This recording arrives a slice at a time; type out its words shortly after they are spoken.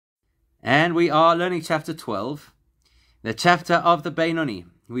And we are learning chapter 12, the chapter of the Beinoni.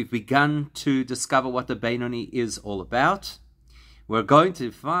 We've begun to discover what the Beinoni is all about. We're going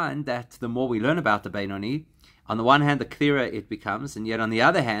to find that the more we learn about the Beinoni, on the one hand, the clearer it becomes, and yet on the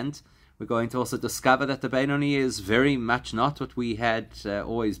other hand, we're going to also discover that the Beinoni is very much not what we had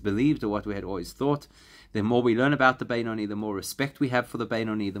always believed or what we had always thought. The more we learn about the Beinoni, the more respect we have for the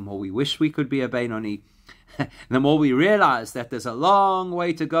Beinoni, the more we wish we could be a Beinoni, the more we realize that there's a long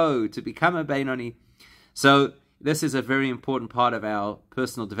way to go to become a Beinoni. So this is a very important part of our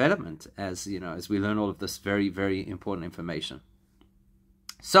personal development as we learn all of this very, very important information.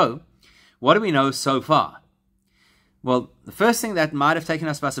 So, what do we know so far? Well, the first thing that might have taken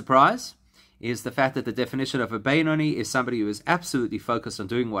us by surprise is the fact that the definition of a Beinoni is somebody who is absolutely focused on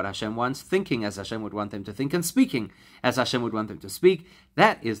doing what Hashem wants, thinking as Hashem would want them to think, and speaking as Hashem would want them to speak.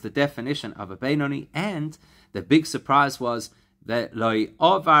 That is the definition of a Beinoni. And the big surprise was that loy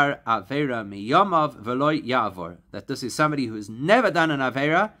ovar avera miyamav veloy yavor, that this is somebody who has never done an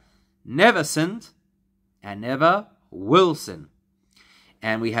avera, never sinned, and never will sin.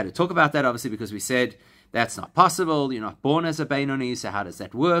 And we had to talk about that, obviously, because we said that's not possible. You're not born as a Beinoni, so how does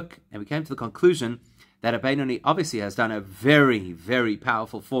that work? And we came to the conclusion that a Beinoni obviously has done a very, very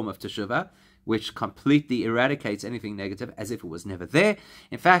powerful form of teshuvah, which completely eradicates anything negative as if it was never there.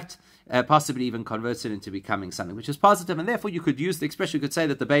 In fact, possibly even converts it into becoming something which is positive, and therefore you could use the expression, you could say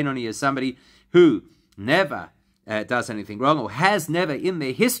that the Beinoni is somebody who never does anything wrong, or has never in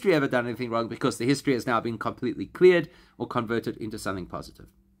their history ever done anything wrong, because the history has now been completely cleared or converted into something positive.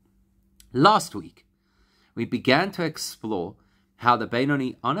 Last week, we began to explore how the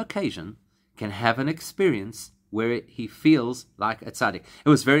Beinoni, on occasion, can have an experience where he feels like a tzaddik. It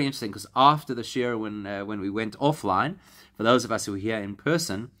was very interesting because after the shir, when we went offline, for those of us who were here in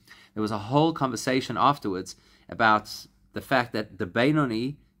person, there was a whole conversation afterwards about the fact that the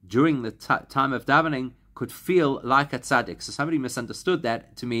Beinoni, during the time of davening, could feel like a tzaddik. So somebody misunderstood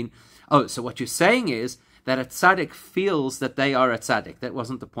that to mean, oh, so what you're saying is that a tzaddik feels that they are a tzaddik. That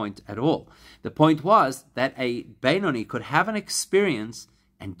wasn't the point at all. The point was that a Beinoni could have an experience,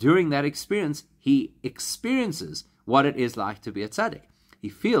 and during that experience, he experiences what it is like to be a tzaddik. He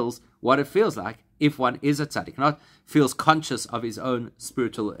feels what it feels like if one is a tzaddik, not feels conscious of his own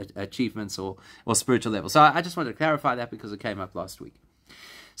spiritual achievements or spiritual level. So I just wanted to clarify that because it came up last week.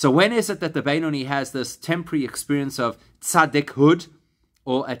 So when is it that the Beinoni has this temporary experience of tzaddikhood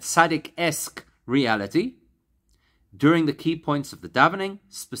or a tzaddik-esque reality? During the key points of the davening,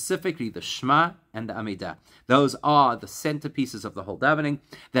 specifically the Shema and the Amidah. Those are the centerpieces of the whole davening.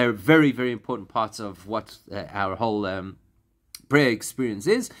 They're very, very important parts of what our whole prayer experience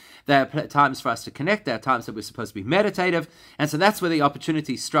is. There are times for us to connect. There are times that we're supposed to be meditative. And so that's where the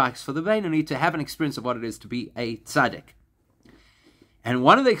opportunity strikes for the Beinoni to have an experience of what it is to be a tzaddik. And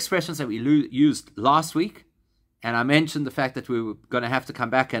one of the expressions that we used last week, and I mentioned the fact that we were going to have to come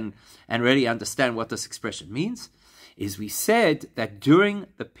back and really understand what this expression means, is we said that during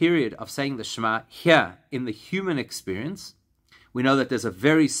the period of saying the Shema here in the human experience, we know that there's a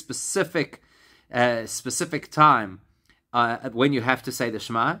very specific time when you have to say the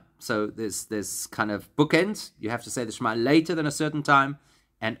Shema. So there's kind of bookends. You have to say the Shema later than a certain time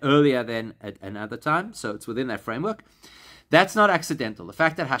and earlier than another time. So it's within that framework. That's not accidental. The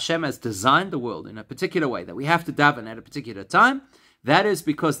fact that Hashem has designed the world in a particular way, that we have to daven at a particular time, that is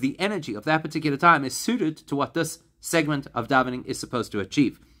because the energy of that particular time is suited to what this segment of davening is supposed to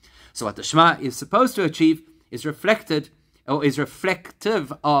achieve. So what the Shema is supposed to achieve is reflected or is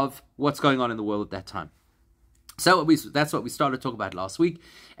reflective of what's going on in the world at that time. So that's what we started to talk about last week.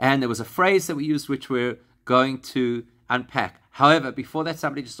 And there was a phrase that we used which we're going to unpack. However, before that,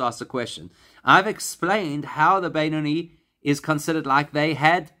 somebody just asked a question. I've explained how the Beinoni is considered like they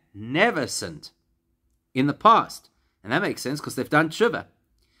had never sinned in the past. And that makes sense because they've done tshuva.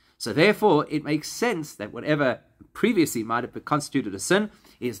 So therefore, it makes sense that whatever previously might have constituted a sin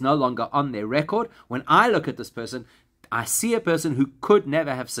is no longer on their record. When I look at this person, I see a person who could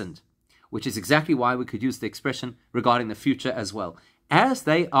never have sinned, which is exactly why we could use the expression regarding the future as well. As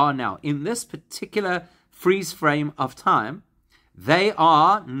they are now, in this particular freeze frame of time, they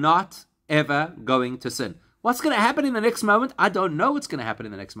are not ever going to sin. What's going to happen in the next moment? I don't know what's going to happen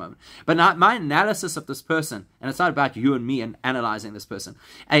in the next moment. But my analysis of this person, and it's not about you and me and analyzing this person,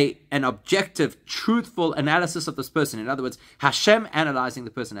 an objective, truthful analysis of this person. In other words, Hashem analyzing the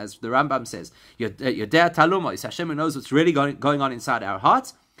person, as the Rambam says, Yodea Talumo, is Hashem who knows what's really going on inside our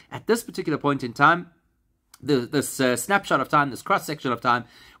hearts. At this particular point in time, this snapshot of time, this cross-section of time,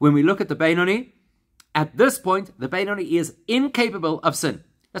 when we look at the Beinoni, at this point, the Beinoni is incapable of sin.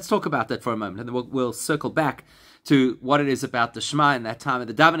 Let's talk about that for a moment, and then we'll circle back to what it is about the Shema and that time and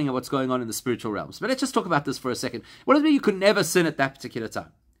the davening and what's going on in the spiritual realms. But let's just talk about this for a second. What does it mean you could never sin at that particular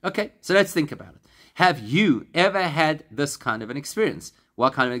time? Okay, so let's think about it. Have you ever had this kind of an experience?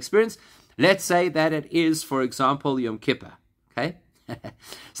 What kind of an experience? Let's say that it is, for example, Yom Kippur. Okay,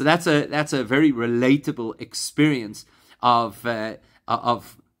 so that's a very relatable experience of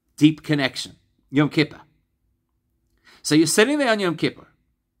deep connection. Yom Kippur. So you're sitting there on Yom Kippur.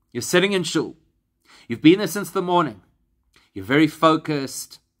 You're sitting in shul. You've been there since the morning. You're very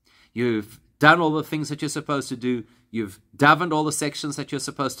focused. You've done all the things that you're supposed to do. You've davened all the sections that you're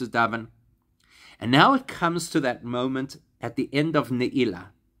supposed to daven. And now it comes to that moment at the end of Ne'ilah.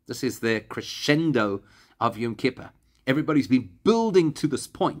 This is the crescendo of Yom Kippur. Everybody's been building to this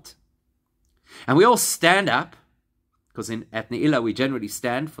point. And we all stand up, because at Ne'ilah we generally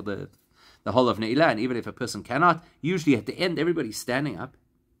stand for the whole of Ne'ilah, and even if a person cannot, usually at the end everybody's standing up.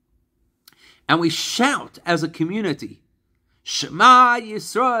 And we shout as a community, Shema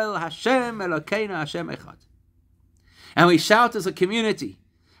Yisrael Hashem Elokeinu Hashem Echad. And we shout as a community,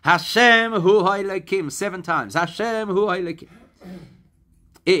 Hashem Hu Ha'Elokim, 7 times. Hashem Hu Ha'Elokim.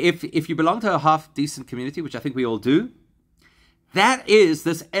 If you belong to a half-decent community, which I think we all do, that is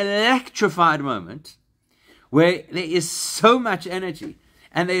this electrified moment where there is so much energy,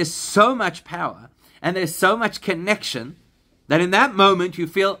 and there is so much power, and there's so much connection, that in that moment you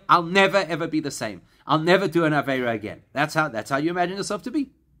feel, I'll never ever be the same. I'll never do an Aveira again. That's how you imagine yourself to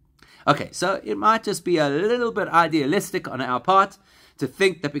be. Okay, so it might just be a little bit idealistic on our part to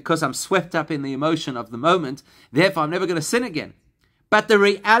think that because I'm swept up in the emotion of the moment, therefore I'm never going to sin again. But the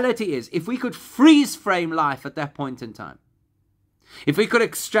reality is, if we could freeze frame life at that point in time, if we could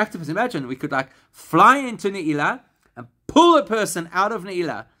extract it, imagine we could fly into Ne'ilah and pull a person out of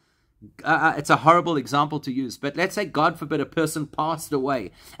Ne'ilah. It's a horrible example to use, but let's say, God forbid, a person passed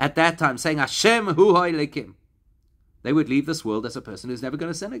away at that time saying, Hashem Hu Ha'Elokim. They would leave this world as a person who's never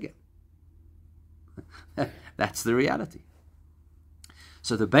going to sin again. That's the reality.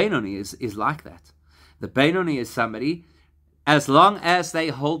 So the Beinoni is like that. The Beinoni is somebody, as long as they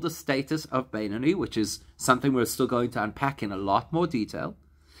hold the status of Beinoni, which is something we're still going to unpack in a lot more detail,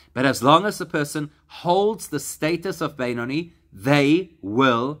 but as long as the person holds the status of Beinoni, they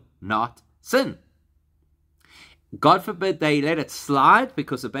will not sin. God forbid they let it slide,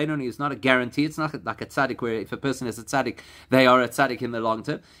 because a Beinoni is not a guarantee. It's not like a tzaddik, where if a person is a tzaddik, they are a tzaddik in the long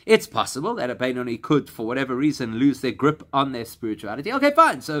term. It's possible that a Beinoni could, for whatever reason, lose their grip on their spirituality. Okay,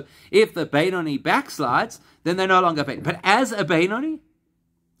 fine. So if the Beinoni backslides, then they're no longer Beinoni. But as a Beinoni,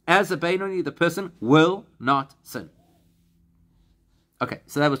 the person will not sin. Okay,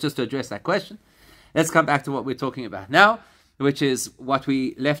 so that was just to address that question. Let's come back to what we're talking about now, which is what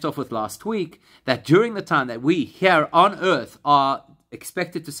we left off with last week, that during the time that we here on earth are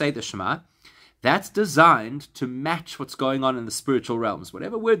expected to say the Shema, that's designed to match what's going on in the spiritual realms.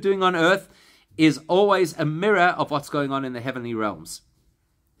 Whatever we're doing on earth is always a mirror of what's going on in the heavenly realms.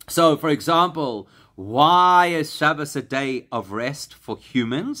 So, for example, why is Shabbos a day of rest for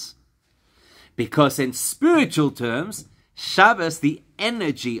humans? Because in spiritual terms, Shabbos, the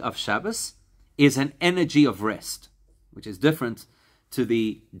energy of Shabbos, is an energy of rest, which is different to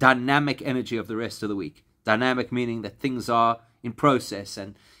the dynamic energy of the rest of the week. Dynamic meaning that things are in process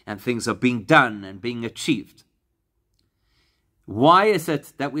and things are being done and being achieved. Why is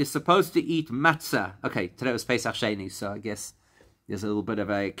it that we're supposed to eat matzah? Okay, today was Pesach Sheni, so I guess there's a little bit of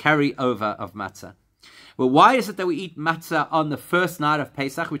a carryover of matzah. Well, why is it that we eat matzah on the first night of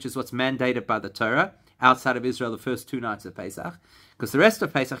Pesach, which is what's mandated by the Torah, outside of Israel, the first 2 nights of Pesach? Because the rest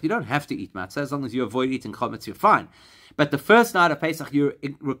of Pesach, you don't have to eat matzah. As long as you avoid eating chametz, you're fine. But the first night of Pesach, you're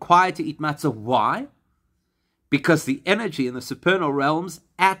required to eat matzah. Why? Because the energy in the supernal realms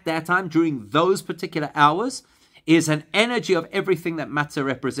at that time, during those particular hours, is an energy of everything that matzah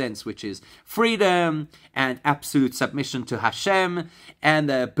represents, which is freedom and absolute submission to Hashem and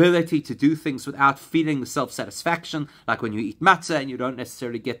the ability to do things without feeling self-satisfaction, like when you eat matzah and you don't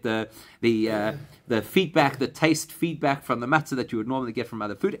necessarily get the feedback, the taste feedback from the matzah that you would normally get from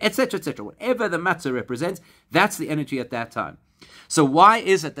other food, etc., etc. Whatever the matzah represents, that's the energy at that time. So why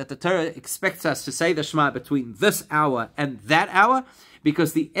is it that the Torah expects us to say the Shema between this hour and that hour?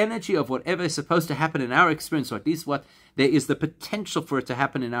 Because the energy of whatever is supposed to happen in our experience, or at least what there is the potential for it to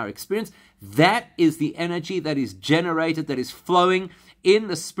happen in our experience, that is the energy that is generated, that is flowing in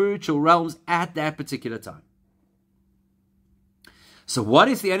the spiritual realms at that particular time. So what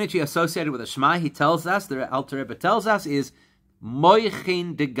is the energy associated with the Shema? He tells us, the Alter Rebbe tells us, is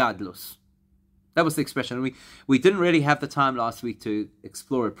moichin de gadlus. That was the expression. We didn't really have the time last week to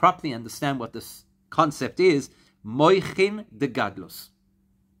explore it properly, understand what this concept is. Moichin de gadlus.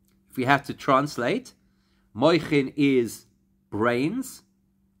 if we have to translate, moichin is brains,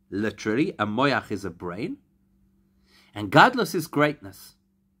 literally, a moyach is a brain, and gadlus is greatness.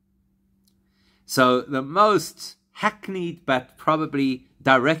 So the most hackneyed but probably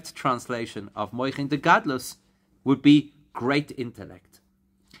direct translation of moichin de gadlus would be great intellect.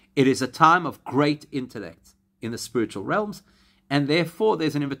 It is a time of great intellect in the spiritual realms, and therefore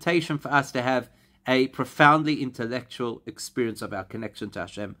there's an invitation for us to have a profoundly intellectual experience of our connection to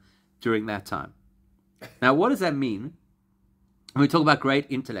Hashem during that time. Now, what does that mean when we talk about great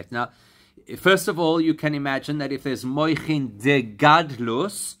intellect? Now, first of all, you can imagine that if there's moichin de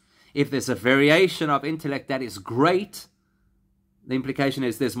gadlus, if there's a variation of intellect that is great, the implication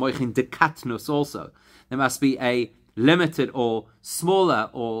is there's moichin de katnus also. There must be a limited or smaller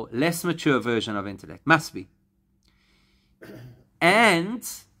or less mature version of intellect. Must be. And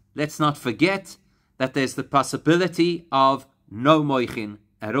let's not forget that there's the possibility of no moichin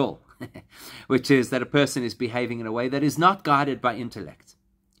at all, which is that a person is behaving in a way that is not guided by intellect.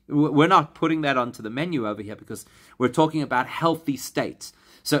 We're not putting that onto the menu over here because we're talking about healthy states.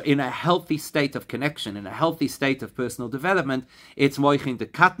 So in a healthy state of connection, in a healthy state of personal development, it's moichin de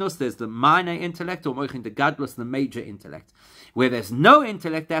katnos, there's the minor intellect, or moichin de gadlus, the major intellect. Where there's no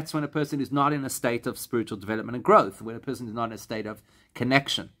intellect, that's when a person is not in a state of spiritual development and growth, when a person is not in a state of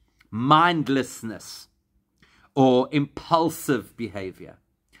connection. Mindlessness, or impulsive behavior,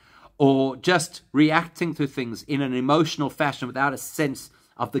 or just reacting to things in an emotional fashion without a sense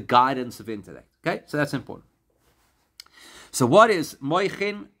of the guidance of intellect. Okay, so that's important. So what is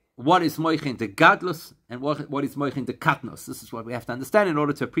moichin? What is moichin de gadlus? And what is moichin de katnos? This is what we have to understand in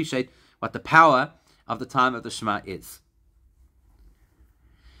order to appreciate what the power of the time of the Shema is.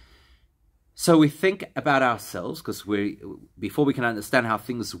 So we think about ourselves, because before we can understand how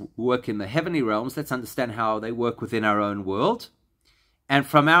things work in the heavenly realms, let's understand how they work within our own world. And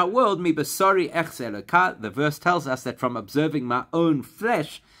from our world, mi besori ech ze'eloka, the verse tells us that from observing my own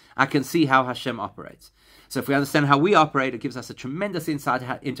flesh, I can see how Hashem operates. So if we understand how we operate, it gives us a tremendous insight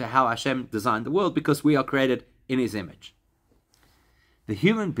into how Hashem designed the world, because we are created in His image. The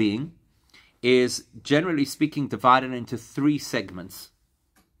human being is, generally speaking, divided into three segments.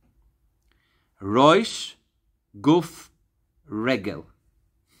 Roish, Guf, Regel.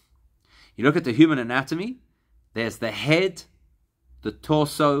 You look at the human anatomy, there's the head, the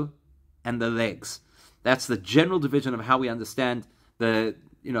torso, and the legs. That's the general division of how we understand the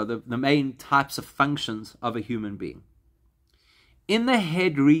main types of functions of a human being. In the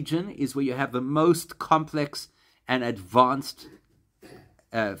head region is where you have the most complex and advanced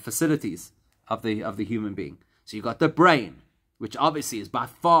facilities of the human being. So you've got the brain, which obviously is by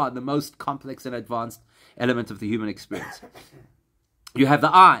far the most complex and advanced element of the human experience. You have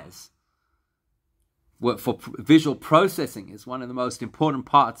the eyes. For visual processing is one of the most important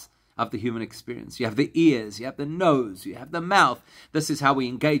parts of the human experience. You have the ears, you have the nose, you have the mouth. This is how we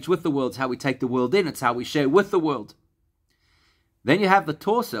engage with the world, it's how we take the world in, it's how we share with the world. Then you have the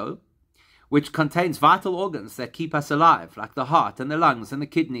torso, which contains vital organs that keep us alive, like the heart and the lungs and the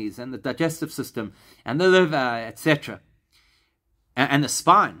kidneys and the digestive system and the liver, etc. And the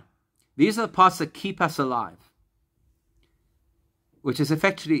spine. These are the parts that keep us alive, which is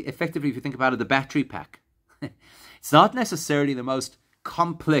effectively, if you think about it, the battery pack. It's not necessarily the most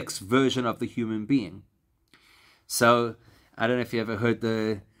complex version of the human being. So I don't know if you ever heard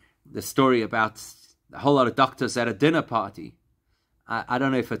the story about a whole lot of doctors at a dinner party. I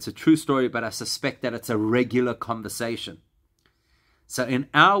don't know if it's a true story, but I suspect that it's a regular conversation. So in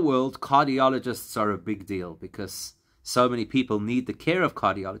our world, cardiologists are a big deal because so many people need the care of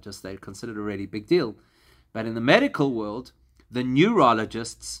cardiologists. They're considered a really big deal. But in the medical world, the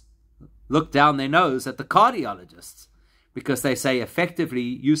neurologists look down their nose at the cardiologists, because they say, effectively,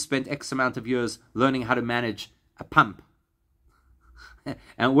 you spent X amount of years learning how to manage a pump.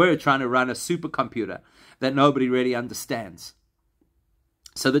 And we're trying to run a supercomputer that nobody really understands.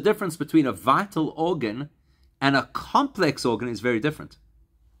 So the difference between a vital organ and a complex organ is very different.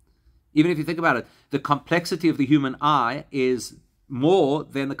 Even if you think about it, the complexity of the human eye is more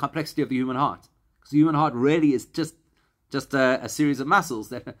than the complexity of the human heart. Because the human heart really is just a series of muscles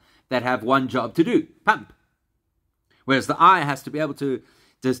that have one job to do, pump. Whereas the eye has to be able to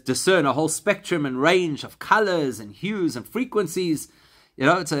discern a whole spectrum and range of colors and hues and frequencies.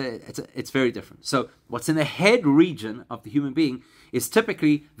 It's very different. So what's in the head region of the human being is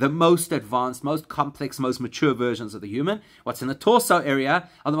typically the most advanced, most complex, most mature versions of the human. What's in the torso area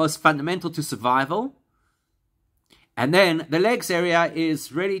are the most fundamental to survival. And then the legs area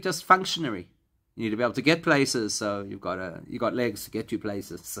is really just functionary. You need to be able to get places, so you've got legs to get you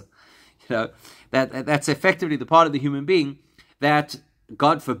places. So, that's effectively the part of the human being that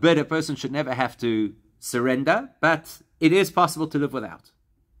God forbid, a person should never have to surrender, but it is possible to live without.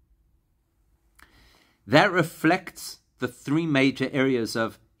 That reflects the three major areas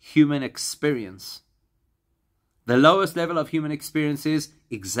of human experience. The lowest level of human experience is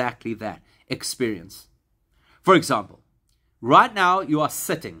exactly that, experience. For example, right now you are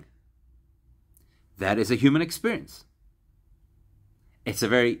sitting. That is a human experience. It's a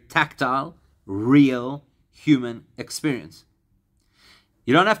very tactile, real human experience.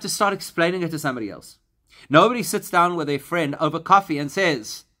 You don't have to start explaining it to somebody else. Nobody sits down with a friend over coffee and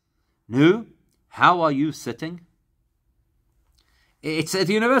says, "Nu, how are you sitting?" It's a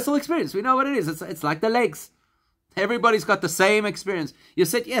universal experience. We know what it is. It's like the legs. Everybody's got the same experience. You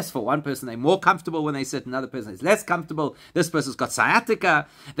sit, yes, for one person, they're more comfortable when they sit. Another person is less comfortable. This person's got sciatica.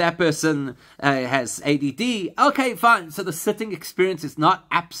 That person has ADD. Okay, fine. So the sitting experience is not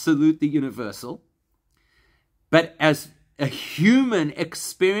absolutely universal. But as a human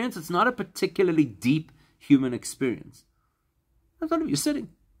experience, it's not a particularly deep human experience. That's not if you're sitting.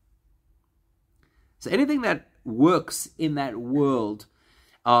 So anything that works in that world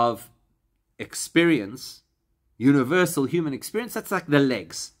of experience, universal human experience, that's like the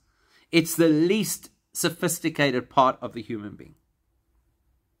legs. It's the least sophisticated part of the human being.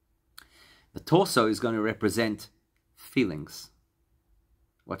 The torso is going to represent feelings.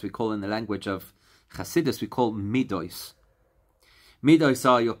 What we call in the language of Hasidus, we call midos. Midos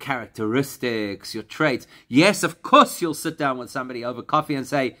are your characteristics, your traits. Yes, of course you'll sit down with somebody over coffee and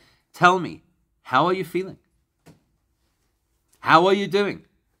say, "Tell me, how are you feeling? How are you doing?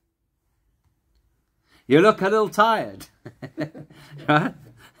 You look a little tired." Right?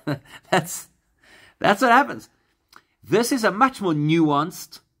 That's what happens. This is a much more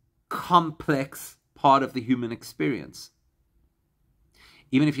nuanced, complex part of the human experience.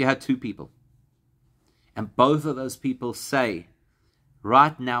 Even if you had two people, and both of those people say,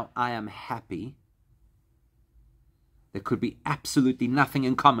 "Right now I am happy," there could be absolutely nothing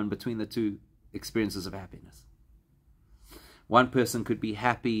in common between the two experiences of happiness. One person could be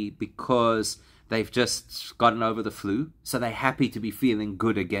happy because they've just gotten over the flu, so they're happy to be feeling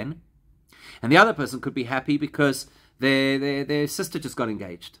good again. And the other person could be happy because their sister just got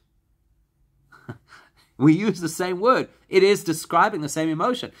engaged. We use the same word. It is describing the same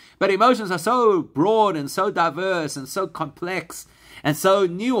emotion. But emotions are so broad and so diverse and so complex and so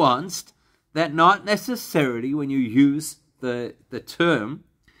nuanced that not necessarily when you use the term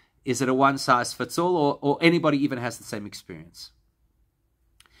is it a one-size-fits-all, or anybody even has the same experience.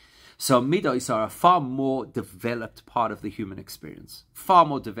 So midos are a far more developed part of the human experience. Far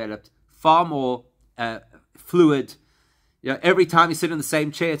more developed, far more fluid. You know, every time you sit in the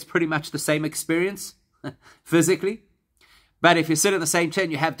same chair, it's pretty much the same experience physically. But if you sit in the same chair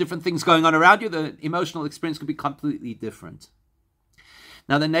and you have different things going on around you, the emotional experience could be completely different.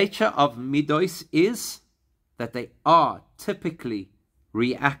 Now, the nature of midos is that they are typically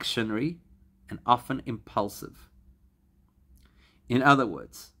reactionary and often impulsive. In other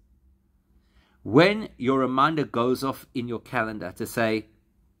words, when your reminder goes off in your calendar to say,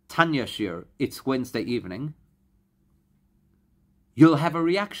 "Tanya Shir, it's Wednesday evening," you'll have a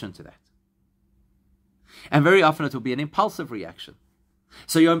reaction to that. And very often it will be an impulsive reaction.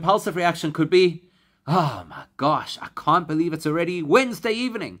 So your impulsive reaction could be, "Oh my gosh, I can't believe it's already Wednesday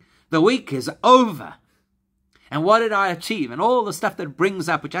evening. The week is over. And what did I achieve?" And all the stuff that brings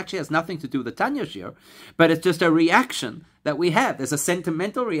up, which actually has nothing to do with the Tanya Shir, but it's just a reaction that we have. There's a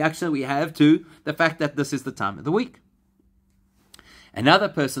sentimental reaction that we have to the fact that this is the time of the week. Another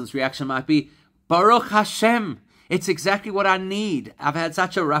person's reaction might be, "Baruch Hashem, it's exactly what I need. I've had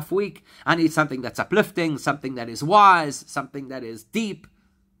such a rough week. I need something that's uplifting, something that is wise, something that is deep."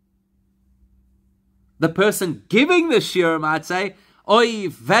 The person giving the shir might say, "Oy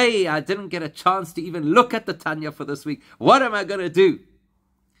vey, I didn't get a chance to even look at the Tanya for this week. What am I going to do?"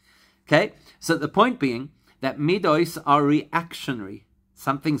 Okay, so the point being that midos are reactionary.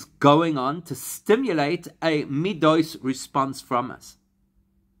 Something's going on to stimulate a midos response from us.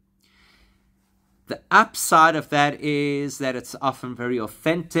 The upside of that is that it's often very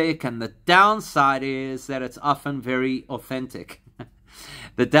authentic, and the downside is that it's often very authentic.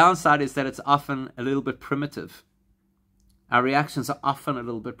 The downside is that it's often a little bit primitive. Our reactions are often a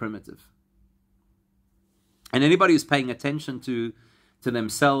little bit primitive. And anybody who's paying attention to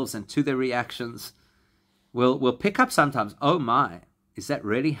themselves and to their reactions will pick up sometimes, "Oh my, is that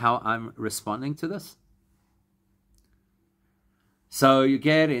really how I'm responding to this?" So you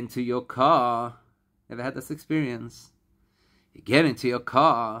get into your car. Ever had this experience? You get into your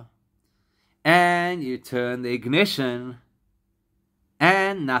car and you turn the ignition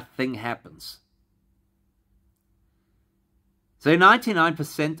and nothing happens. So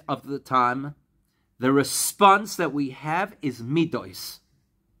 99% of the time, the response that we have is midos.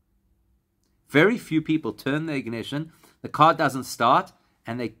 Very few people turn the ignition, the car doesn't start,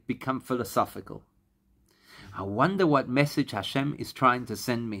 and they become philosophical. I wonder what message Hashem is trying to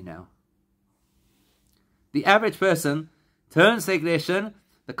send me now. The average person turns the ignition,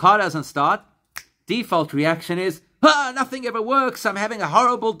 the car doesn't start, default reaction is, nothing ever works, I'm having a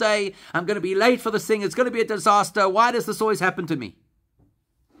horrible day, I'm going to be late for this thing, it's going to be a disaster, why does this always happen to me?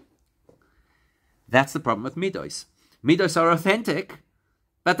 That's the problem with midos. Midos are authentic,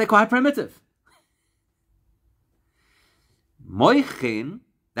 but they're quite primitive. Moichin,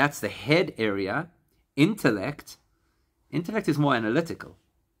 that's the head area. Intellect is more analytical.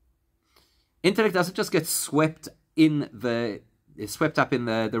 Intellect doesn't just get swept up in the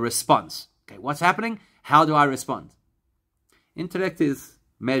response. Okay, what's happening? How do I respond? Intellect is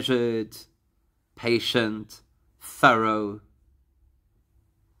measured, patient, thorough.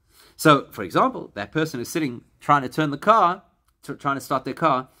 So, for example, that person is sitting trying to turn the car, trying to start their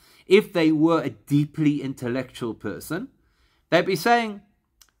car. If they were a deeply intellectual person, they'd be saying,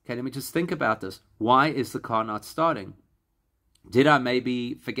 okay, let me just think about this. Why is the car not starting? Did I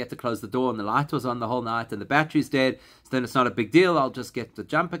maybe forget to close the door and the light was on the whole night and the battery's dead? So then it's not a big deal. I'll just get the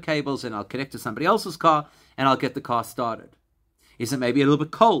jumper cables and I'll connect to somebody else's car and I'll get the car started. Is it maybe a little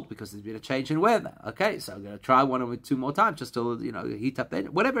bit cold because there's been a change in weather? Okay, so I'm going to try one or two more times just to, heat up the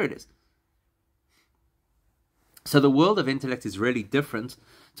engine, whatever it is. So the world of intellect is really different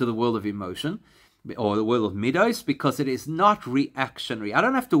to the world of emotion, or the world of midos, because it is not reactionary. I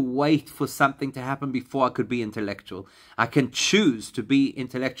don't have to wait for something to happen before I could be intellectual. I can choose to be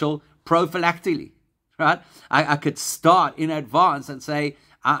intellectual prophylactically, right? I could start in advance and say,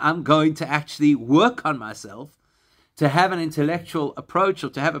 I'm going to actually work on myself to have an intellectual approach or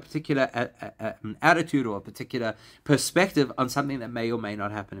to have a particular attitude or a particular perspective on something that may or may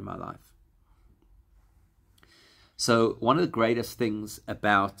not happen in my life. So one of the greatest things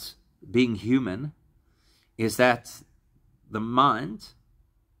about being human is that the mind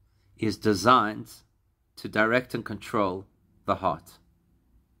is designed to direct and control the heart.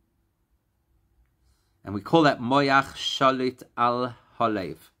 And we call that moyach shalit al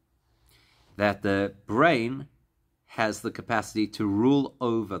halev, that the brain has the capacity to rule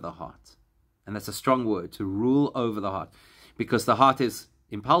over the heart. And that's a strong word, to rule over the heart, because the heart is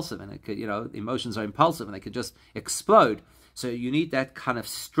impulsive and it could, emotions are impulsive and they could just explode. So you need that kind of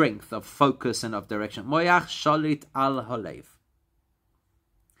strength of focus and of direction. Moyach shalit al halev.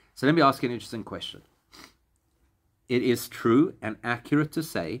 So let me ask you an interesting question. It is true and accurate to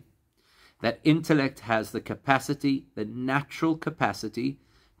say that intellect has the capacity, the natural capacity,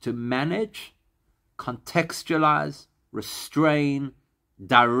 to manage, contextualize, restrain,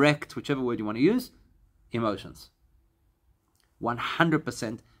 direct, whichever word you want to use, emotions.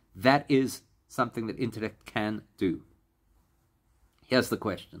 100%, that is something that intellect can do. Here's the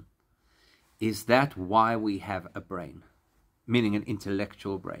question. Is that why we have a brain? Meaning an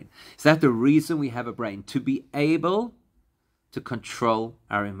intellectual brain. Is that the reason we have a brain? To be able to control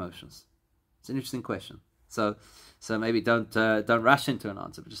our emotions? It's an interesting question. So maybe don't rush into an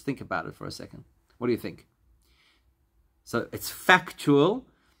answer, but just think about it for a second. What do you think? So it's factual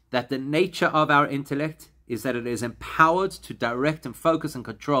that the nature of our intellect is that it is empowered to direct and focus and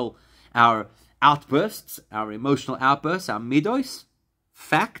control our outbursts, our emotional outbursts, our midos.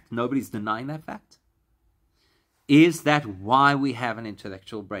 Fact, nobody's denying that fact. Is that why we have an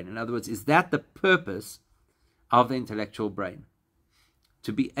intellectual brain? In other words, is that the purpose of the intellectual brain?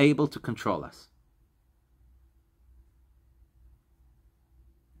 To be able to control us.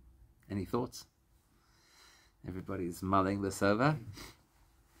 Any thoughts? Everybody's mulling this over.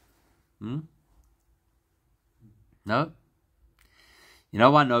 No? You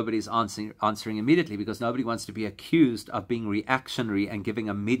know why nobody's answering immediately? Because nobody wants to be accused of being reactionary and giving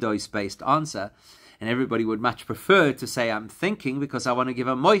a midos-based answer. And everybody would much prefer to say, I'm thinking, because I want to give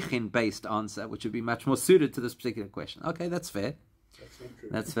a moichin-based answer, which would be much more suited to this particular question. Okay, that's fair.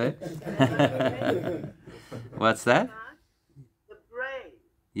 That's fair. What's that? The brain.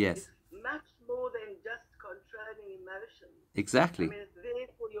 Yes. Is much more than just controlling emotions. Exactly. I mean, it's there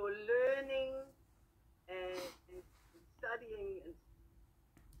for your learning and studying. And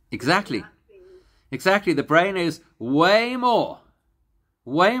exactly. Exactly. The brain is way more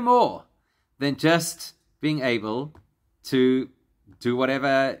than just being able to do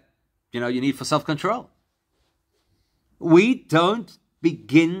whatever you need for self-control. We don't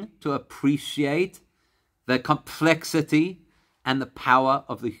begin to appreciate the complexity and the power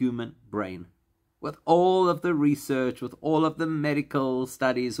of the human brain. With all of the research, with all of the medical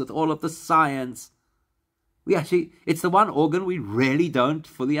studies, with all of the science, It's the one organ we really don't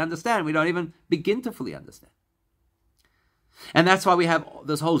fully understand. We don't even begin to fully understand. And that's why we have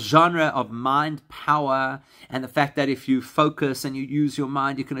this whole genre of mind power, and the fact that if you focus and you use your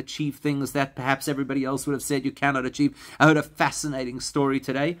mind, you can achieve things that perhaps everybody else would have said you cannot achieve. I heard a fascinating story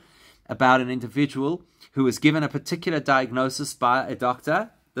today about an individual who was given a particular diagnosis by a doctor.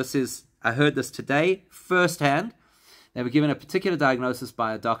 I heard this today firsthand. They were given a particular diagnosis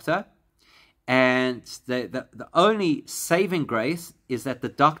by a doctor, and the only saving grace is that the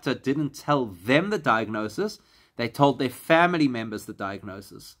doctor didn't tell them the diagnosis. They told their family members the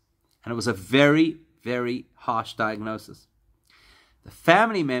diagnosis. And it was a very, very harsh diagnosis. The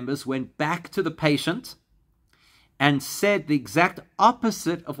family members went back to the patient and said the exact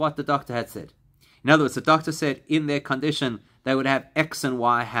opposite of what the doctor had said. In other words, the doctor said in their condition they would have X and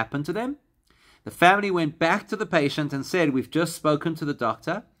Y happen to them. The family went back to the patient and said, we've just spoken to the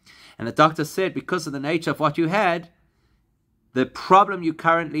doctor. And the doctor said, because of the nature of what you had, the problem you're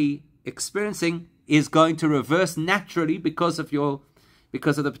currently experiencing is going to reverse naturally because of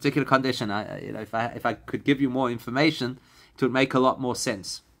the particular condition. If I could give you more information, it would make a lot more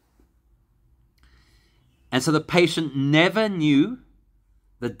sense. And so the patient never knew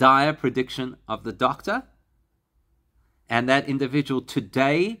the dire prediction of the doctor, and that individual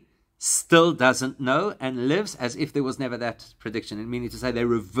today still doesn't know and lives as if there was never that prediction. It meaning to say they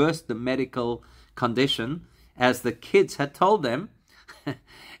reversed the medical condition as the kids had told them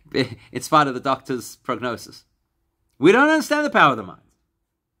in spite of the doctor's prognosis. We don't understand the power of the mind.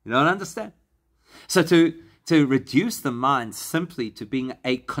 We don't understand. So to reduce the mind simply to being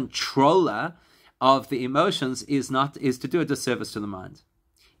a controller of the emotions is to do a disservice to the mind.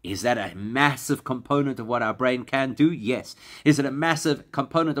 Is that a massive component of what our brain can do? Yes. Is it a massive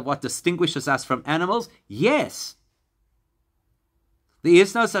component of what distinguishes us from animals? Yes. There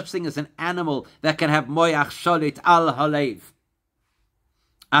is no such thing as an animal that can have moyach sholit al halev.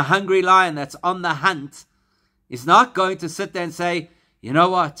 A hungry lion that's on the hunt is not going to sit there and say, you know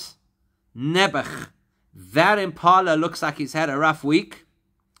what, Nebuch, that impala looks like he's had a rough week.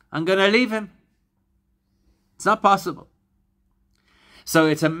 I'm going to leave him. It's not possible. So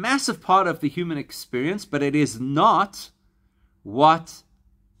it's a massive part of the human experience, but it is not what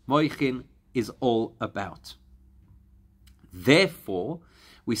moichin is all about. Therefore,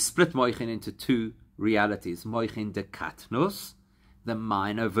 we split moichin into two realities. Moichin de katnus, the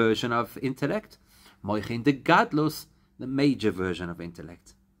minor version of intellect. Moichin de gadlus, the major version of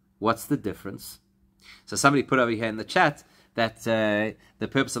intellect. What's the difference? So somebody put over here in the chat that the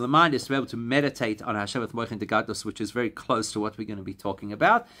purpose of the mind is to be able to meditate on Hashem with moichin de gadlus, which is very close to what we're going to be talking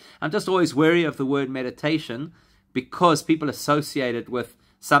about. I'm just always wary of the word meditation because people associate it with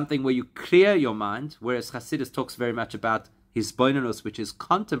something where you clear your mind, whereas Hasidus talks very much about his bonus, which is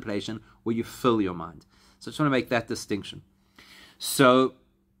contemplation, where you fill your mind. So I just want to make that distinction. So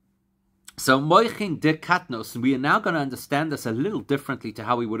moichin de katnos, we are now going to understand this a little differently to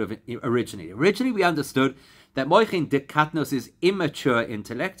how we would have originally. Originally, we understood that moichin de katnos is immature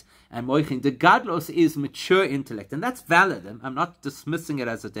intellect, and moichin de gadlos is mature intellect. And that's valid. I'm not dismissing it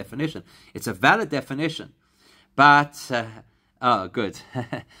as a definition. It's a valid definition. But, good.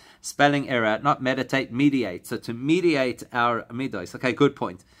 Spelling error, not meditate, mediate. So to mediate our midos. Okay, good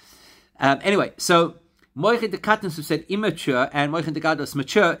point. Anyway, so moichin de katnos, who said immature, and moichin de gadlos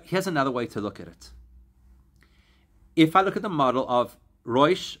mature, here's another way to look at it. If I look at the model of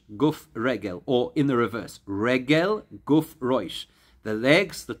Roish, Guf, Regel, or in the reverse, Regel, Guf, Roish, the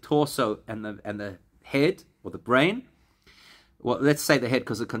legs, the torso, and the head, or the brain. Well, let's say the head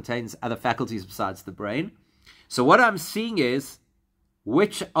because it contains other faculties besides the brain. So what I'm seeing is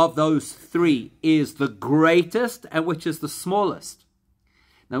which of those three is the greatest and which is the smallest.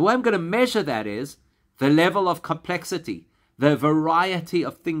 Now, the way I'm going to measure that is the level of complexity, the variety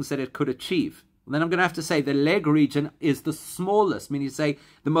of things that it could achieve. And then I'm going to have to say the leg region is the smallest, meaning to say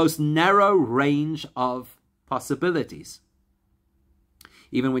the most narrow range of possibilities.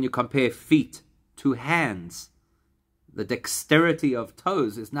 Even when you compare feet to hands, the dexterity of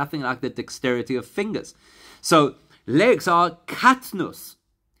toes is nothing like the dexterity of fingers. So legs are katnus.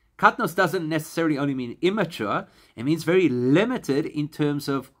 Katnus doesn't necessarily only mean immature. It means very limited in terms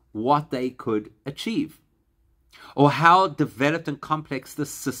of what they could achieve or how developed and complex the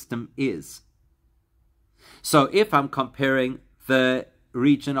system is. So if I'm comparing the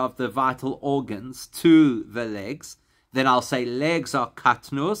region of the vital organs to the legs, then I'll say legs are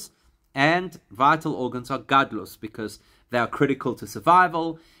katnus and vital organs are gadlus because they are critical to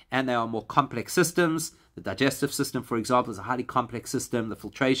survival and they are more complex systems. The digestive system, for example, is a highly complex system, the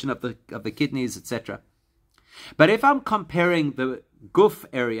filtration of the kidneys, etc. But if I'm comparing the guf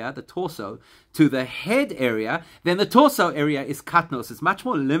area, the torso, to the head area, then the torso area is katnos. It's much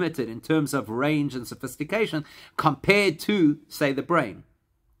more limited in terms of range and sophistication compared to, say, the brain.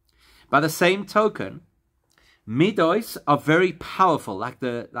 By the same token, midos are very powerful, like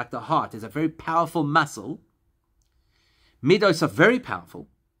the heart is a very powerful muscle. Midos are very powerful,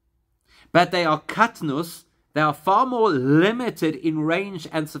 but they are katnos. They are far more limited in range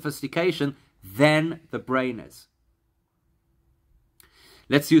and sophistication than the brain is.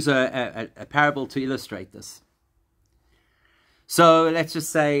 Let's use a parable to illustrate this. So let's just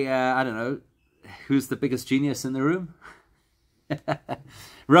say, I don't know, who's the biggest genius in the room?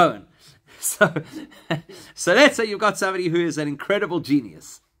 Rowan. So let's say you've got somebody who is an incredible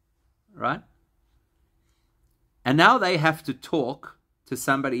genius, right? And now they have to talk to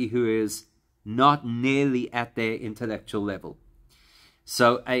somebody who is not nearly at their intellectual level.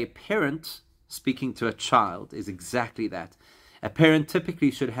 So a parent speaking to a child is exactly that. A parent typically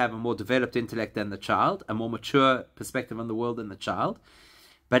should have a more developed intellect than the child, a more mature perspective on the world than the child.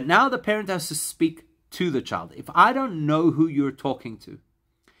 But now the parent has to speak to the child. If I don't know who you're talking to,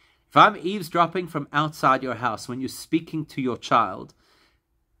 if I'm eavesdropping from outside your house when you're speaking to your child,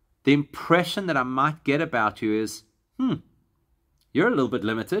 the impression that I might get about you is, you're a little bit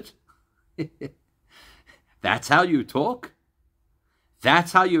limited. That's how you talk?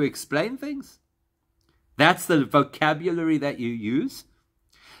 That's how you explain things? That's the vocabulary that you use?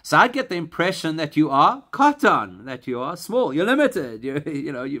 So I get the impression that you are katan, that you are small, you're limited,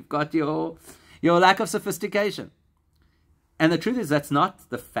 you've got your lack of sophistication. And the truth is that's not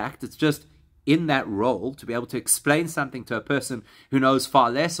the fact. It's just in that role to be able to explain something to a person who knows far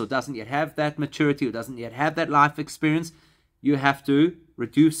less or doesn't yet have that maturity or doesn't yet have that life experience, you have to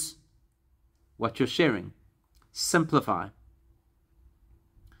reduce what you're sharing. Simplify.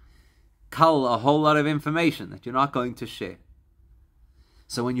 Cull a whole lot of information that you're not going to share.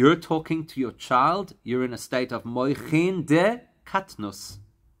 So when you're talking to your child, you're in a state of moichin de katnus.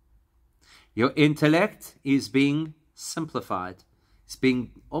 Your intellect is being simplified. It's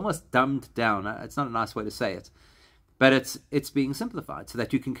being almost dumbed down. It's not a nice way to say it. But it's being simplified so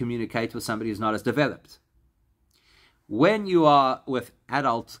that you can communicate with somebody who's not as developed. When you are with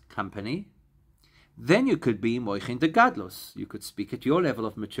adult company, then you could be moichin de gadlos. You could speak at your level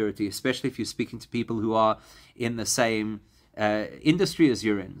of maturity, especially if you're speaking to people who are in the same industry as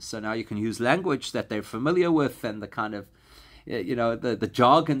you're in. So now you can use language that they're familiar with and the kind of, the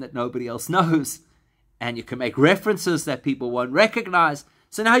jargon that nobody else knows. And you can make references that people won't recognize.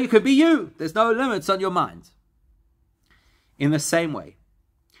 So now you could be you. There's no limits on your mind. In the same way,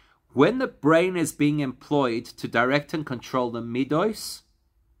 when the brain is being employed to direct and control the midos,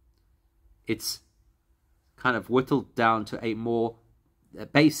 it's kind of whittled down to a more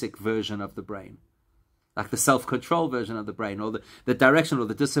basic version of the brain, like the self-control version of the brain, or the direction or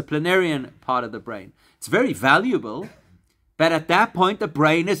the disciplinarian part of the brain. It's very valuable, but at that point the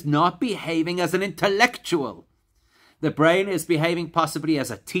brain is not behaving as an intellectual. The brain is behaving possibly as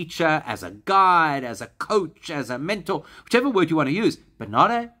a teacher, as a guide, as a coach, as a mentor, whichever word you want to use, but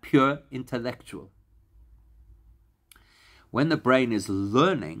not a pure intellectual. When the brain is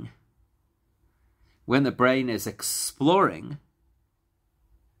learning, when the brain is exploring,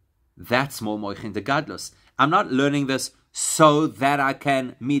 that's more moichin de gadlus. I'm not learning this so that I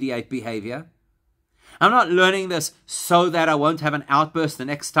can mediate behavior. I'm not learning this so that I won't have an outburst the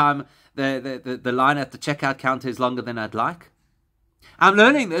next time the line at the checkout counter is longer than I'd like. I'm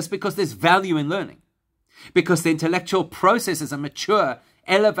learning this because there's value in learning. Because the intellectual process is a mature,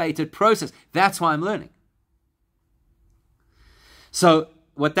 elevated process. That's why I'm learning. So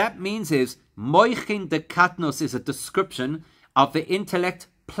what that means is, moichin de katnos is a description of the intellect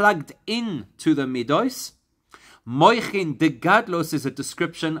plugged into the midos. Moichin de gadlos is a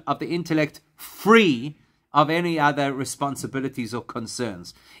description of the intellect free of any other responsibilities or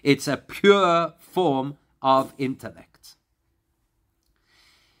concerns. It's a pure form of intellect.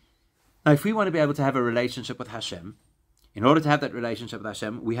 Now, if we want to be able to have a relationship with Hashem, in order to have that relationship with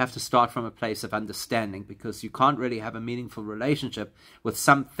Hashem, we have to start from a place of understanding, because you can't really have a meaningful relationship with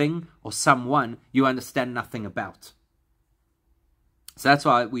something or someone you understand nothing about. So that's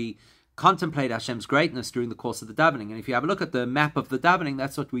why we contemplate Hashem's greatness during the course of the davening. And if you have a look at the map of the davening,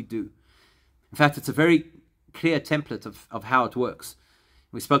 that's what we do. In fact, it's a very clear template of how it works.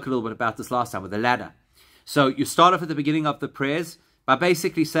 We spoke a little bit about this last time with the ladder. So you start off at the beginning of the prayers by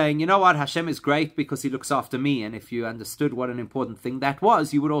basically saying, you know what, Hashem is great because he looks after me. And if you understood what an important thing that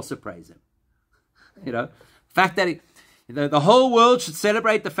was, you would also praise him. You know, the fact that the whole world should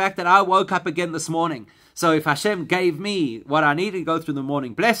celebrate the fact that I woke up again this morning. So if Hashem gave me what I needed to go through the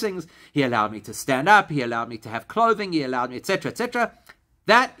morning blessings, He allowed me to stand up, He allowed me to have clothing, He allowed me, etc., etc.,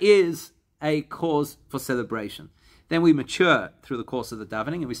 that is a cause for celebration. Then we mature through the course of the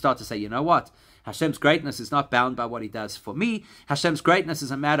davening and we start to say, you know what? Hashem's greatness is not bound by what He does for me. Hashem's greatness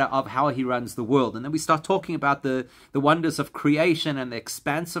is a matter of how He runs the world. And then we start talking about the wonders of creation and the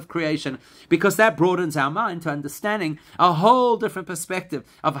expanse of creation, because that broadens our mind to understanding a whole different perspective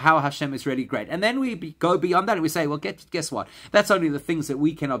of how Hashem is really great. And then we go beyond that and we say, well, guess what? That's only the things that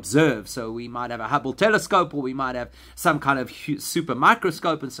we can observe. So we might have a Hubble telescope, or we might have some kind of super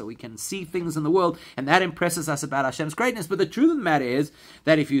microscope, and so we can see things in the world, and that impresses us about Hashem's greatness. But the truth of the matter is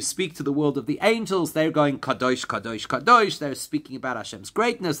that if you speak to the world of the angels, they're going Kadosh, Kadosh, Kadosh. They're speaking about Hashem's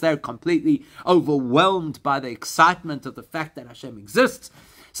greatness. They're completely overwhelmed by the excitement of the fact that Hashem exists.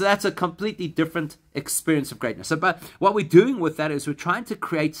 So that's a completely different experience of greatness. So, but what we're doing with that is we're trying to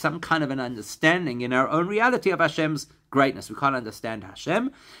create some kind of an understanding in our own reality of Hashem's greatness. We can't understand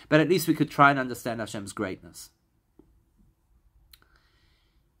Hashem, but at least we could try and understand Hashem's greatness.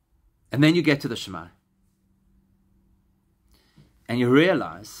 And then you get to the Shema. And you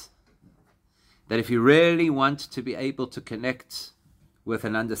realize that if you really want to be able to connect with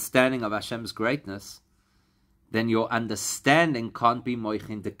an understanding of Hashem's greatness, then your understanding can't be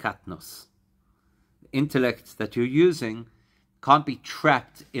moichin de katnos. The intellect that you're using can't be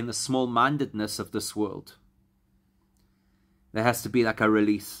trapped in the small-mindedness of this world. There has to be like a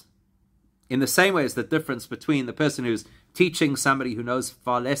release. In the same way as the difference between the person who's teaching somebody who knows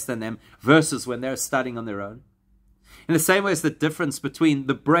far less than them versus when they're studying on their own. In the same way as the difference between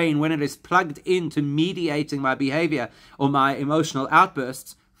the brain when it is plugged into mediating my behavior or my emotional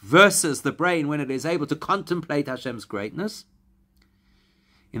outbursts versus the brain when it is able to contemplate Hashem's greatness.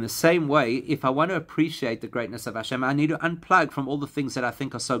 In the same way, if I want to appreciate the greatness of Hashem, I need to unplug from all the things that I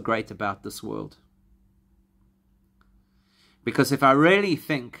think are so great about this world. Because if I really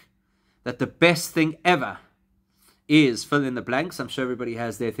think that the best thing ever is fill in the blanks, I'm sure everybody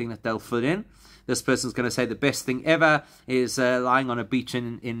has their thing that they'll fill in. This person's going to say the best thing ever is lying on a beach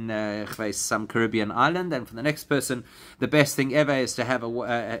in some Caribbean island. And for the next person, the best thing ever is to have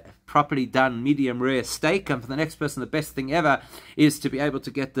a properly done medium rare steak. And for the next person, the best thing ever is to be able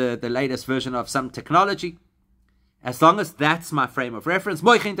to get the latest version of some technology. As long as that's my frame of reference,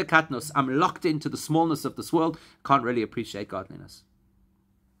 moichin de katnos, I'm locked into the smallness of this world, can't really appreciate godliness.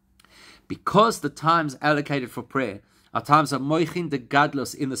 Because the times allocated for prayer are times of moichin de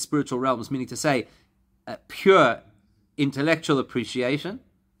gadlos in the spiritual realms, meaning to say pure intellectual appreciation.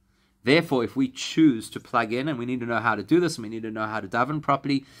 Therefore, if we choose to plug in, and we need to know how to do this, and we need to know how to daven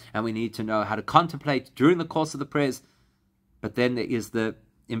properly, and we need to know how to contemplate during the course of the prayers, but then there is the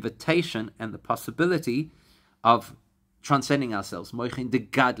invitation and the possibility of transcending ourselves, moichin de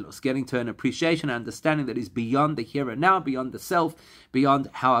gadlos, getting to an appreciation and understanding that is beyond the here and now, beyond the self, beyond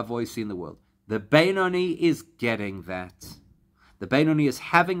how I've always seen the world. The Beinoni is getting that. The Beinoni is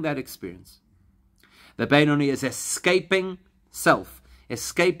having that experience. The Beinoni is escaping self,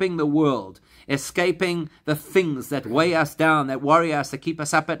 escaping the world, escaping the things that weigh us down, that worry us, that keep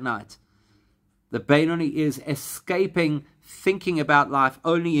us up at night. The Beinoni is escaping thinking about life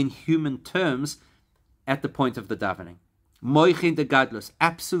only in human terms at the point of the davening. Moichin de gadlos,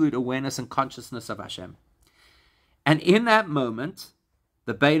 absolute awareness and consciousness of Hashem. And in that moment,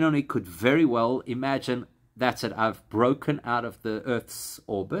 the Beinoni could very well imagine, that's it, I've broken out of the Earth's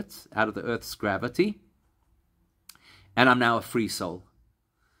orbit, out of the Earth's gravity, and I'm now a free soul.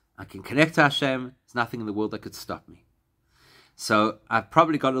 I can connect to Hashem. There's nothing in the world that could stop me. So I've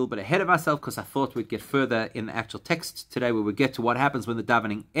probably got a little bit ahead of myself because I thought we'd get further in the actual text today where we get to what happens when the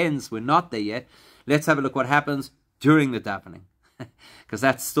davening ends. We're not there yet. Let's have a look what happens during the davening, because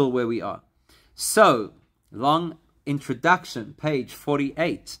that's still where we are. So, long introduction, page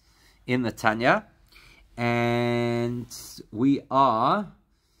 48 in the Tanya, and we are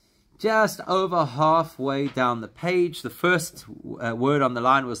just over halfway down the page. The first word on the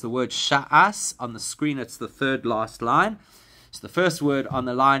line was the word sha'as. On the screen it's the third last line. So the first word on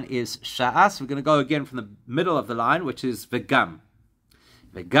the line is sha'as. We're going to go again from the middle of the line, which is vegam.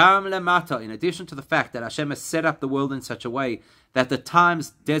 Vegam lemata, in addition to the fact that Hashem has set up the world in such a way that the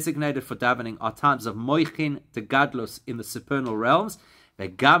times designated for davening are times of moichin de gadlos in the supernal realms.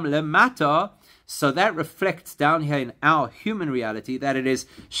 Vegam lemata, so that reflects down here in our human reality that it is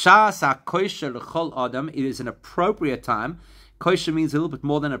sha'as ha-koisha l'chol adam. It is an appropriate time. Koisha means a little bit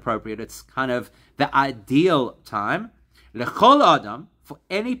more than appropriate. It's kind of the ideal time. L'chol adam, for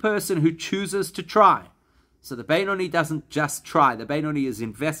any person who chooses to try. So the Beinoni doesn't just try. The Beinoni is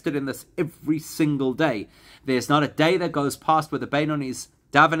invested in this every single day. There's not a day that goes past where the Beinoni's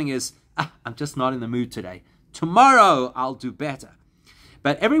davening is I'm just not in the mood today. Tomorrow I'll do better.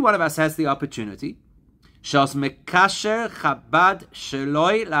 But every one of us has the opportunity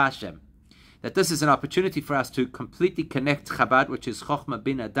that this is an opportunity for us to completely connect Chabad, which is Chochmah,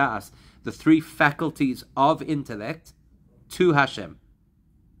 Bina, Da'as, the three faculties of intellect, to Hashem.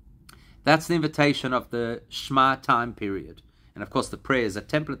 That's the invitation of the Shema time period. And of course, the prayer is a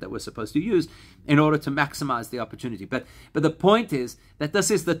template that we're supposed to use in order to maximize the opportunity. But the point is that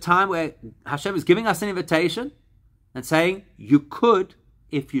this is the time where Hashem is giving us an invitation and saying, you could,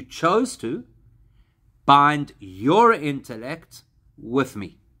 if you chose to, bind your intellect with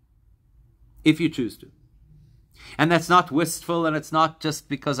me. If you choose to. And that's not wistful, and it's not just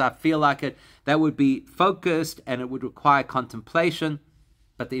because I feel like it. That would be focused, and it would require contemplation,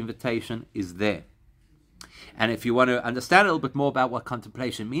 but the invitation is there. And if you want to understand a little bit more about what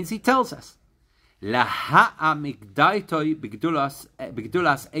contemplation means, he tells us, the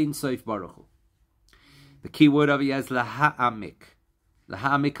key word over here is laha'amik.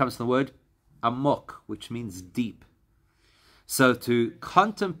 Laha'amik comes from the word amok, which means deep. So to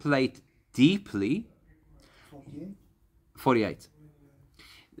contemplate deeply, 48.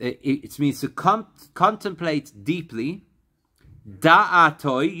 It means to contemplate deeply,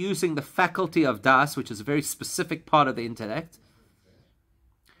 da'atoi, using the faculty of das, which is a very specific part of the intellect.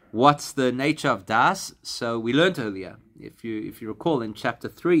 What's the nature of das? So we learned earlier, if you recall, in chapter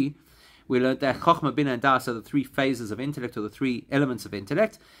 3, we learned that Chochmah, Bina, and Das are the three phases of intellect, or the three elements of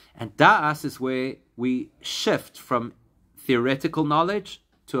intellect. And Das is where we shift from theoretical knowledge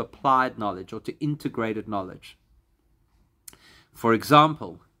to applied knowledge, or to integrated knowledge. For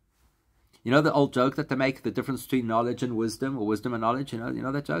example, you know the old joke that they make, the difference between knowledge and wisdom, or wisdom and knowledge? You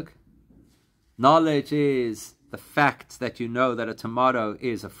know that joke? Knowledge is the fact that you know that a tomato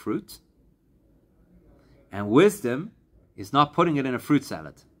is a fruit. And wisdom is not putting it in a fruit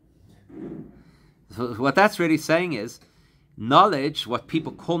salad. So what that's really saying is, knowledge, what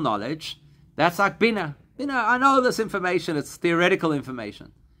people call knowledge, that's like Bina. I know this information, it's theoretical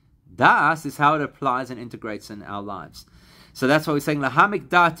information. Das is how it applies and integrates in our lives. So that's why we're saying lahamik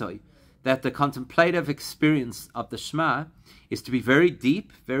datoi, that the contemplative experience of the Shema is to be very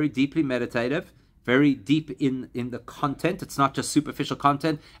deep, very deeply meditative, very deep in the content. It's not just superficial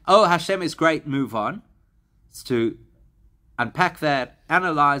content. Oh, Hashem is great, move on. It's to unpack that,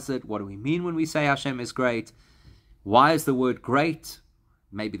 analyze it. What do we mean when we say Hashem is great? Why is the word great?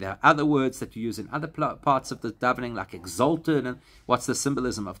 Maybe there are other words that you use in other parts of the davening, like exalted, and what's the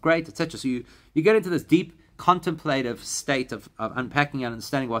symbolism of great, etc. So you get into this deep contemplative state of unpacking and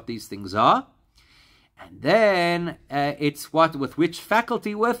understanding what these things are. And then it's with which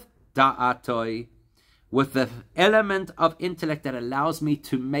faculty? With da'atoi, with the element of intellect that allows me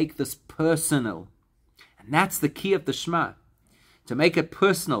to make this personal. And that's the key of the Shema, to make it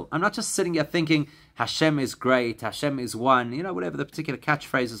personal. I'm not just sitting here thinking Hashem is great, Hashem is one, whatever the particular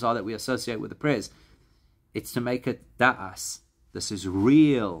catchphrases are that we associate with the prayers. It's to make it da'as. This is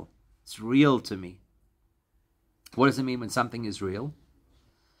real. It's real to me. What does it mean when something is real?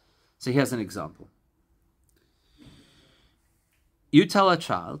 So here's an example. You tell a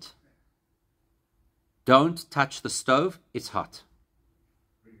child, don't touch the stove, it's hot.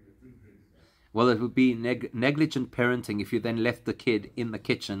 Well, it would be negligent parenting if you then left the kid in the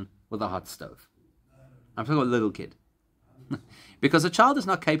kitchen with a hot stove. I'm talking about a little kid. Because a child is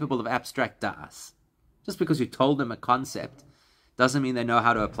not capable of abstract da'as. Just because you told them a concept doesn't mean they know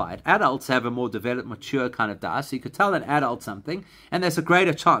how to apply it. Adults have a more developed, mature kind of da'as. So you could tell an adult something, and there's a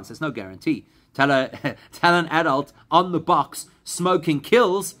greater chance. There's no guarantee. Tell an adult on the box, smoking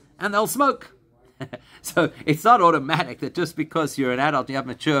kills, and they'll smoke. So it's not automatic that just because you're an adult, you have a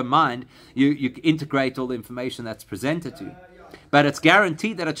mature mind, you integrate all the information that's presented to you. But it's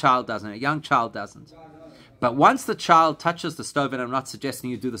guaranteed that a child doesn't, a young child doesn't. But once the child touches the stove, and I'm not suggesting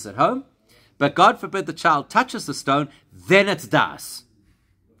you do this at home, but God forbid the child touches the stone, then it's das.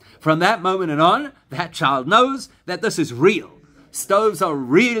 From that moment and on, that child knows that this is real. Stoves are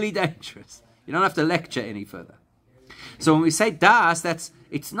really dangerous. You don't have to lecture any further. So when we say das,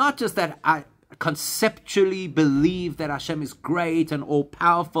 it's not just that I conceptually believe that Hashem is great and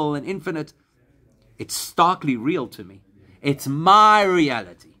all-powerful and infinite. It's starkly real to me. It's my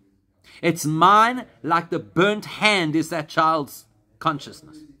reality. It's mine, like the burnt hand is that child's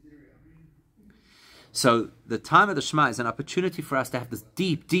consciousness. So the time of the Shema is an opportunity for us to have this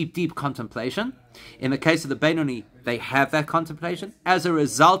deep, deep, deep contemplation. In the case of the Beinoni, they have that contemplation, as a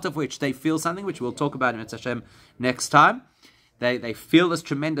result of which they feel something, which we'll talk about in Mitzvah Hashem next time. They feel this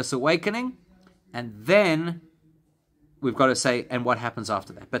tremendous awakening, and then we've got to say, and what happens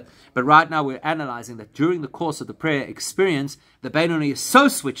after that? But right now we're analyzing that during the course of the prayer experience, the Beinoni is so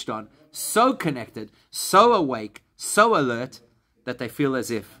switched on, so connected, so awake, so alert, that they feel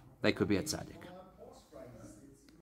as if they could be a tzaddik.